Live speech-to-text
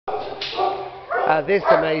This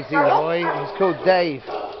amazing boy, he's called Dave.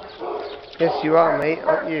 Yes, you are, mate,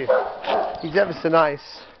 aren't you? He's ever so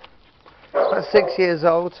nice. About 6 years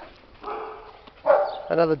old.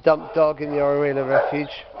 Another dump dog in the Oruela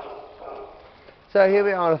refuge. So here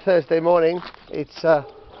we are on a Thursday morning. It's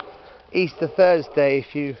Easter Thursday,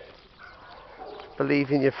 if you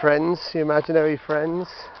believe in your friends, your imaginary friends.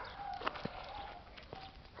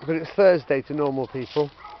 But it's Thursday to normal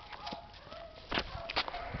people.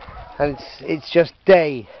 And it's just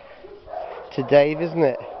day to Dave, isn't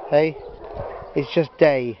it? Hey? It's just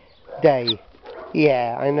day.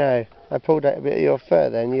 Yeah, I know. I pulled out a bit of your fur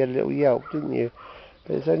then, and you had a little yelp, didn't you?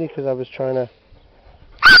 But it's only because I was trying to...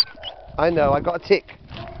 I know, I got a tick.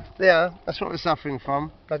 Yeah, that's what we're suffering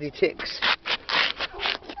from. Bloody ticks.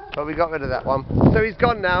 But we got rid of that one. So he's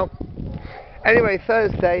gone now. Anyway,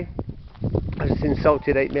 Thursday. I just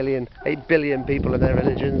insulted 8 billion people and their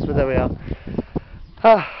religions, but there we are.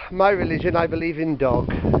 My religion, I believe in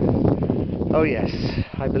dog. Oh yes,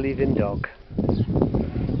 I believe in dog.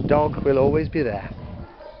 Dog will always be there.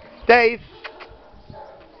 Dave!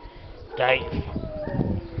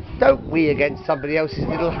 Don't wee against somebody else's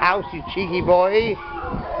little house, you cheeky boy.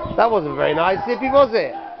 That wasn't very nice, Zippy, was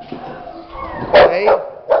it? Hey?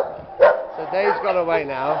 So Dave's gone away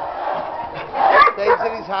now. Dave's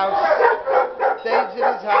in his house.